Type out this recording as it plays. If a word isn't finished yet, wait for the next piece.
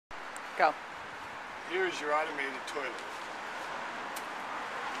Go. Here is your automated toilet.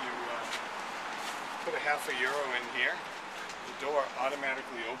 You put a €0.50 in here. The door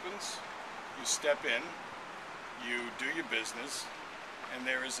automatically opens. You step in. You do your business. And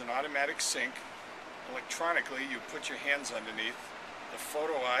there is an automatic sink. Electronically, you put your hands underneath. The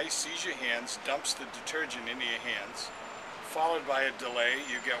photo eye sees your hands, dumps the detergent into your hands. Followed by a delay,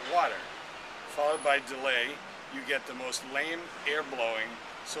 you get water. Followed by delay, you get the most lame air blowing,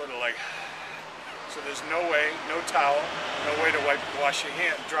 sort of like, so there's no way, no towel, no way to wash your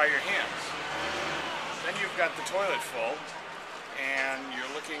hand, dry your hands. Then you've got the toilet full, and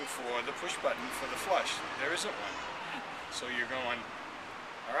you're looking for the push button for the flush. There isn't one. So you're going,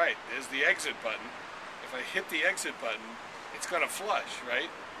 all right, there's the exit button. If I hit the exit button, it's going to flush,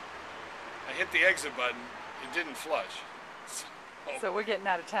 right? I hit the exit button, it didn't flush. So we're getting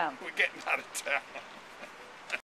out of town. We're getting out of town.